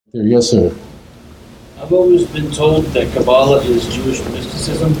Yes, sir. I've always been told that Kabbalah is Jewish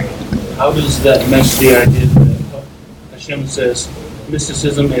mysticism. How does that match the idea that Hashem says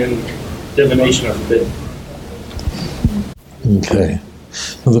mysticism and divination are forbidden? Okay.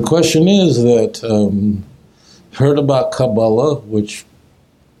 Well, the question is that heard about Kabbalah, which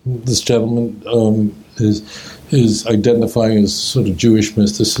this gentleman is identifying as sort of Jewish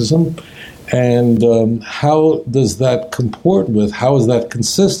mysticism, and how does that comport with, how is that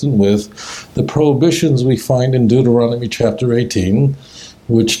consistent with the prohibitions we find in Deuteronomy chapter 18,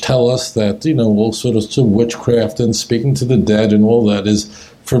 which tell us that, all sorts of witchcraft and speaking to the dead and all that is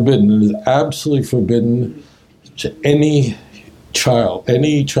forbidden. It is absolutely forbidden to any child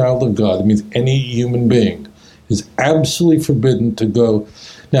of God. It means any human being is absolutely forbidden to go.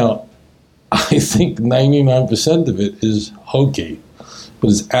 Now, I think 99% of it is hokey, but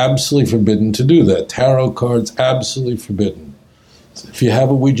it's absolutely forbidden to do that. Tarot cards, absolutely forbidden. If you have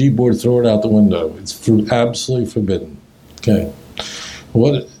a Ouija board, throw it out the window. It's absolutely forbidden. Okay.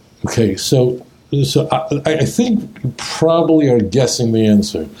 Okay, so I think you probably are guessing the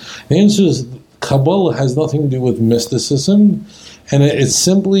answer. The answer is Kabbalah has nothing to do with mysticism, and it's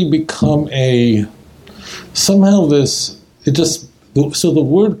simply become so the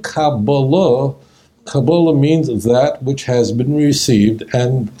word Kabbalah means that which has been received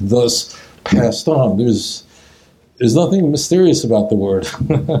and thus passed on. There's nothing mysterious about the word.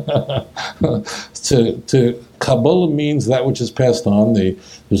 To Kabbalah means that which is passed on.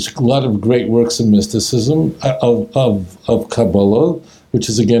 There's a lot of great works of mysticism, of Kabbalah, which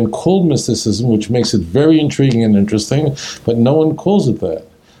is again called mysticism, which makes it very intriguing and interesting, but no one calls it that.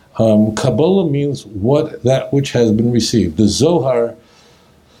 Kabbalah means that which has been received. The Zohar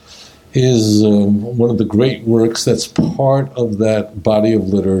is one of the great works that's part of that body of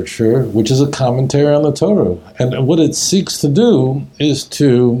literature, which is a commentary on the Torah. And what it seeks to do is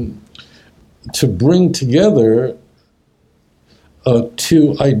to bring together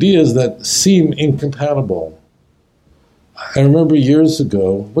two ideas that seem incompatible. I remember years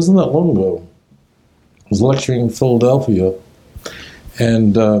ago, wasn't that long ago, I was lecturing in Philadelphia,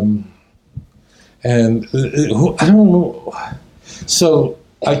 and I don't know, so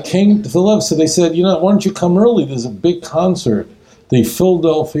I came to Philadelphia, so they said, why don't you come early? There's a big concert. The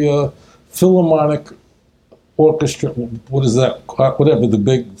Philadelphia Philharmonic Orchestra, what is that? Whatever, the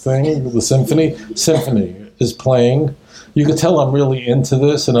big thing, the symphony is playing. You could tell I'm really into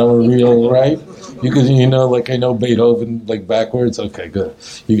this, and I'm a real, right? You could, like I know Beethoven, like backwards. Okay, good.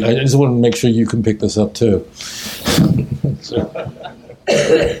 I just want to make sure you can pick this up too.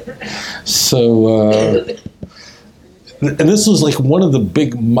 And this was like one of the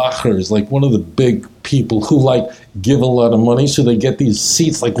big machers, like one of the big people who give a lot of money, so they get these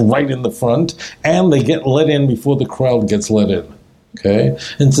seats right in the front, and they get let in before the crowd gets let in. Okay,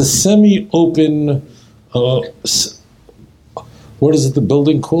 and it's a semi-open. What is it? The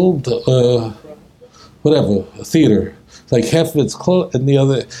building called? Whatever, a theater. Half of it's closed, and the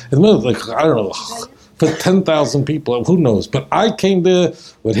other, and I don't know. For 10,000 people, who knows? But I came there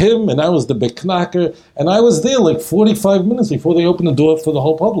with him, and I was the big knocker, and I was there 45 minutes before they opened the door for the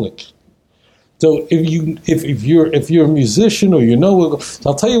whole public. So if you're a musician or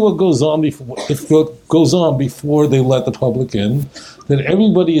I'll tell you what goes on before they let the public in. That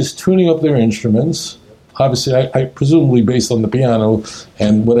everybody is tuning up their instruments. Obviously, I presumably based on the piano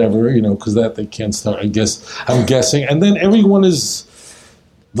and whatever, because that they can't start. I'm guessing, and then everyone is.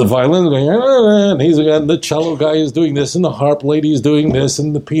 The violin going, and the cello guy is doing this, and the harp lady is doing this,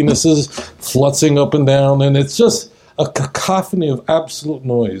 and the penis is flutzing up and down, and it's just a cacophony of absolute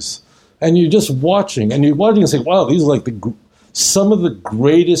noise. And you're just watching, and say, wow, these are some of the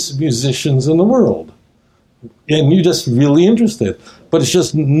greatest musicians in the world. And you're just really interested. But it's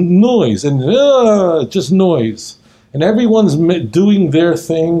just noise, and just noise. And everyone's doing their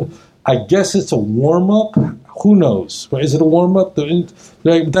thing. I guess it's a warm-up. Who knows? Is it a warm-up?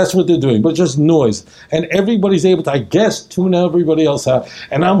 That's what they're doing, but just noise. And everybody's able to, I guess, tune everybody else out.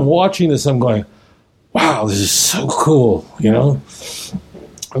 And I'm watching this, I'm going, wow, this is so cool,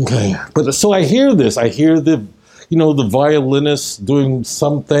 Okay. But so I hear this. I hear the violinist doing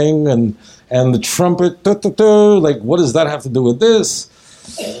something, and the trumpet, what does that have to do with this?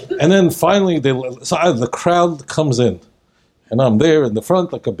 And then finally, the crowd comes in. And I'm there in the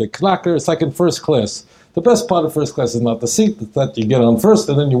front like a big knocker. It's like in first class. The best part of first class is not the seat, it's that you get on first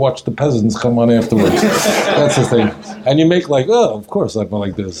and then you watch the peasants come on afterwards. That's the thing. And you make of course I'm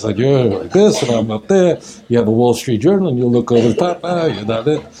like this. You're like this and I'm up there. You have a Wall Street Journal and you look over the top. You're not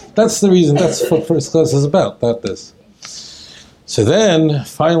it. That's the reason. That's what first class is about, not this. So then,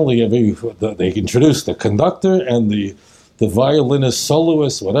 finally, they introduce the conductor and the the violinist,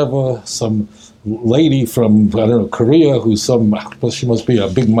 soloist, whatever, some lady from, I don't know, Korea, she must be a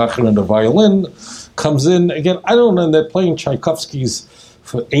big macher in the violin, comes in. Again, I don't know, they're playing Tchaikovsky's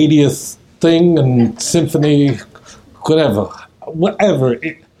for 80th thing and symphony, whatever.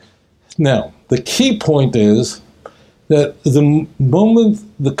 Now, the key point is that the moment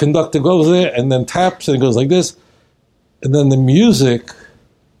the conductor goes there and then taps and it goes like this, and then the music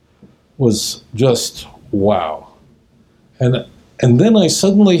was just wow. And then I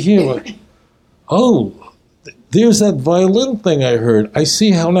suddenly hear, there's that violin thing I heard. I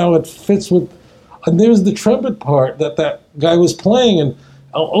see how now it fits with, and there's the trumpet part that guy was playing, and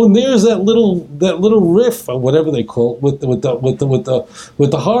and there's that little riff or whatever they call it with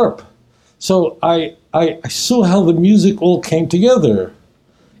the harp. So I saw how the music all came together.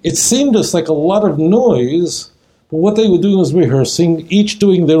 It seemed just like a lot of noise, but what they were doing was rehearsing, each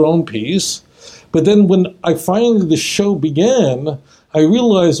doing their own piece. But then when the show began, I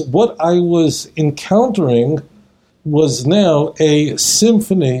realized what I was encountering was now a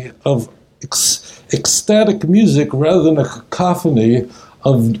symphony of ecstatic music rather than a cacophony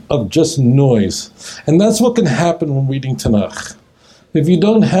of just noise. And that's what can happen when reading Tanakh. If you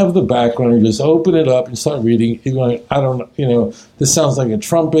don't have the background, you just open it up and start reading, you're going, this sounds like a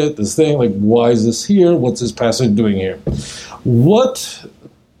trumpet, this thing, like, why is this here? What's this passage doing here? What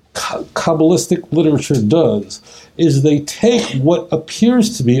Kabbalistic literature does is they take what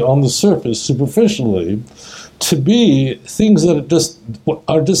appears to be on the surface, superficially, to be things that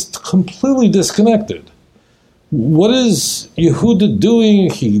are just completely disconnected. What is Yehuda doing?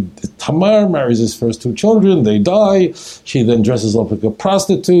 Tamar marries his first two children. They die. She then dresses up like a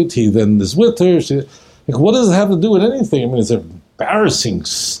prostitute. He then is with her. What does it have to do with anything? I mean, it's an embarrassing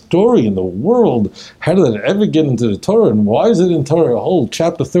story in the world. How did it ever get into the Torah? And why is it in Torah? A whole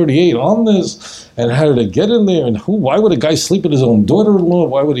chapter 38 on this. And how did it get in there? And why would a guy sleep with his own daughter-in-law?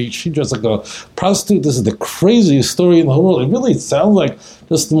 Why would she dress like a prostitute? This is the craziest story in the whole world. It really sounds like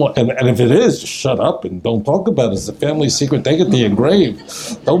just more. And if it is, just shut up and don't talk about it. It's a family secret. Take it to your grave.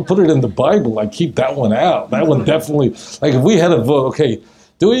 Don't put it in the Bible. Like, keep that one out. That one definitely. Like, if we had a vote, okay.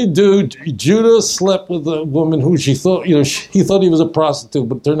 Judah slept with a woman who he thought he was a prostitute,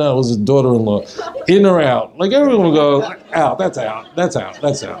 but turned out it was his daughter-in-law. In or out? Like, everyone will go, out, that's out, that's out,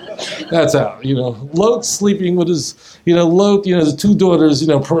 that's out, that's out. Lot sleeping with his, his two daughters,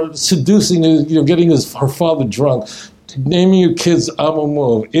 seducing his, getting her father drunk. Naming your kids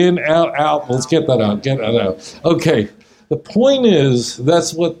Amomov. In, out, let's get that out, Okay, the point is,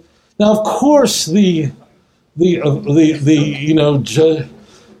 that's what, now of course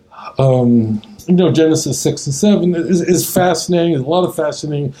Genesis 6 and 7 is fascinating. There's a lot of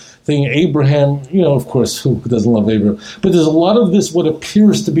fascinating thing. Abraham, of course, who doesn't love Abraham? But there's a lot of this, what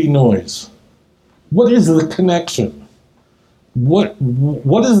appears to be noise. What is the connection? What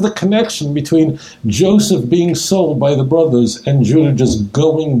is the connection between Joseph being sold by the brothers and Judah just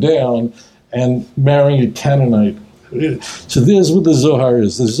going down and marrying a Canaanite? So there's what the Zohar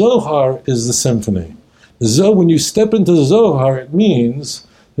is. The Zohar is the symphony. When you step into the Zohar, it means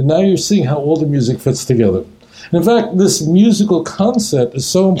that now you're seeing how all the music fits together. And in fact, this musical concept is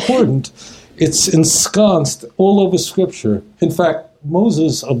so important, it's ensconced all over Scripture. In fact,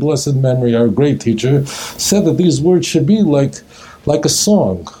 Moses, of blessed memory, our great teacher, said that these words should be like a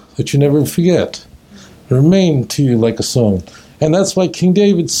song that you never forget. Remain to you like a song. And that's why King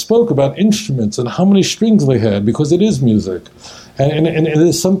David spoke about instruments and how many strings they had, because it is music. And it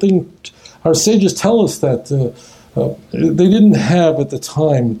is something. Our sages tell us that they didn't have at the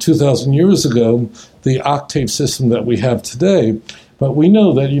time, 2,000 years ago, the octave system that we have today. But we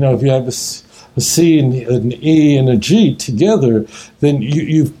know that, if you have a C and an E and a G together, then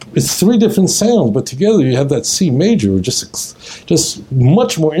it's three different sounds, but together you have that C major, just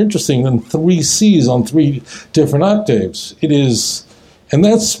much more interesting than three C's on three different octaves. It is, and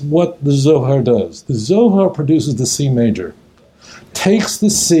that's what the Zohar does. The Zohar produces the C major, takes the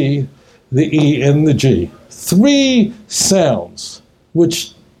C, the E, and the G. Three sounds,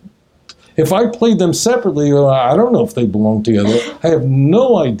 which, if I played them separately, I don't know if they belong together. I have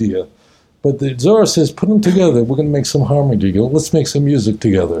no idea. But the Zohar says, put them together. We're going to make some harmony together. Let's make some music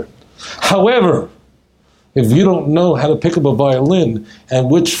together. However, if you don't know how to pick up a violin and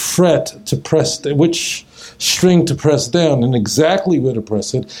which fret to press, which string to press down, and exactly where to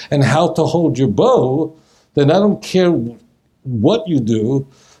press it, and how to hold your bow, then I don't care what you do,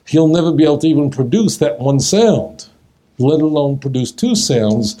 you'll never be able to even produce that one sound, let alone produce two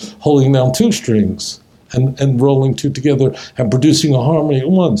sounds, holding down two strings and rolling two together and producing a harmony at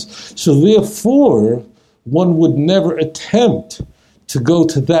once. So therefore, one would never attempt to go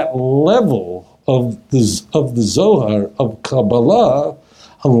to that level of the Zohar, of Kabbalah,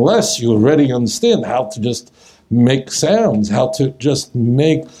 unless you already understand how to just make sounds, how to just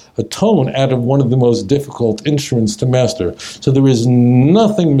make a tone out of one of the most difficult instruments to master. So there is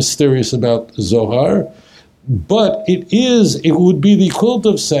nothing mysterious about Zohar, but it would be the equivalent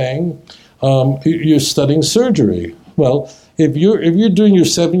of saying you're studying surgery. Well, if you're doing your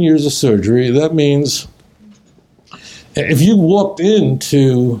 7 years of surgery, that means if you walked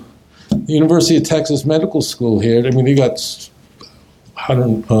into the University of Texas Medical School here, I mean, you got, I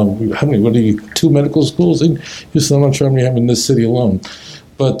don't know, how many, 2 medical schools in Houston? I'm not sure how many you have in this city alone.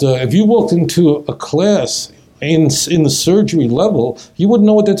 But if you walked into a class in the surgery level, you wouldn't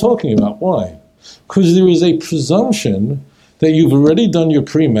know what they're talking about. Why? Because there is a presumption that you've already done your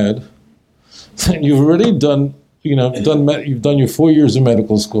pre-med, that you've already done you've done your 4 years of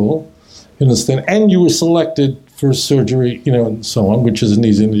medical school, you understand, and you were selected for surgery, and so on, which isn't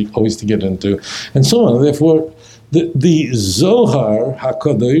easy always to get into, and so on. Therefore, the Zohar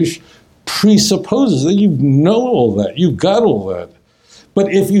HaKadosh presupposes that you know all that, you've got all that.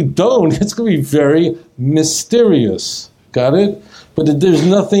 But if you don't, it's going to be very mysterious. Got it? But there's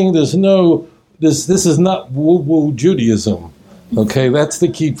nothing, this is not woo-woo Judaism. Okay, that's the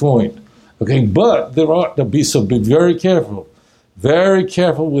key point. Okay, but be very careful. Very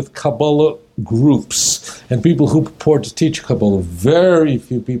careful with Kabbalah groups and people who purport to teach Kabbalah. Very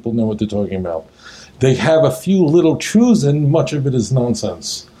few people know what they're talking about. They have a few little truths and much of it is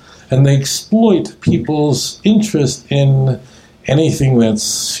nonsense. And they exploit people's interest in anything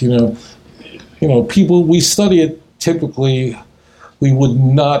that's, people, we study it typically, we would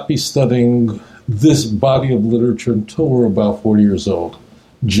not be studying this body of literature until we're about 40 years old,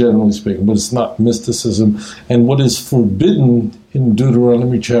 generally speaking, but it's not mysticism. And what is forbidden in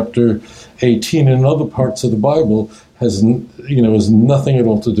Deuteronomy chapter 18 and other parts of the Bible has nothing at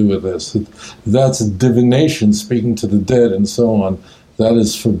all to do with this. That's divination, speaking to the dead and so on. That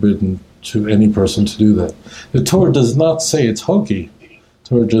is forbidden to any person to do that. The Torah does not say it's hokey. The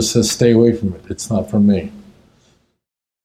Torah just says stay away from it. It's not for me.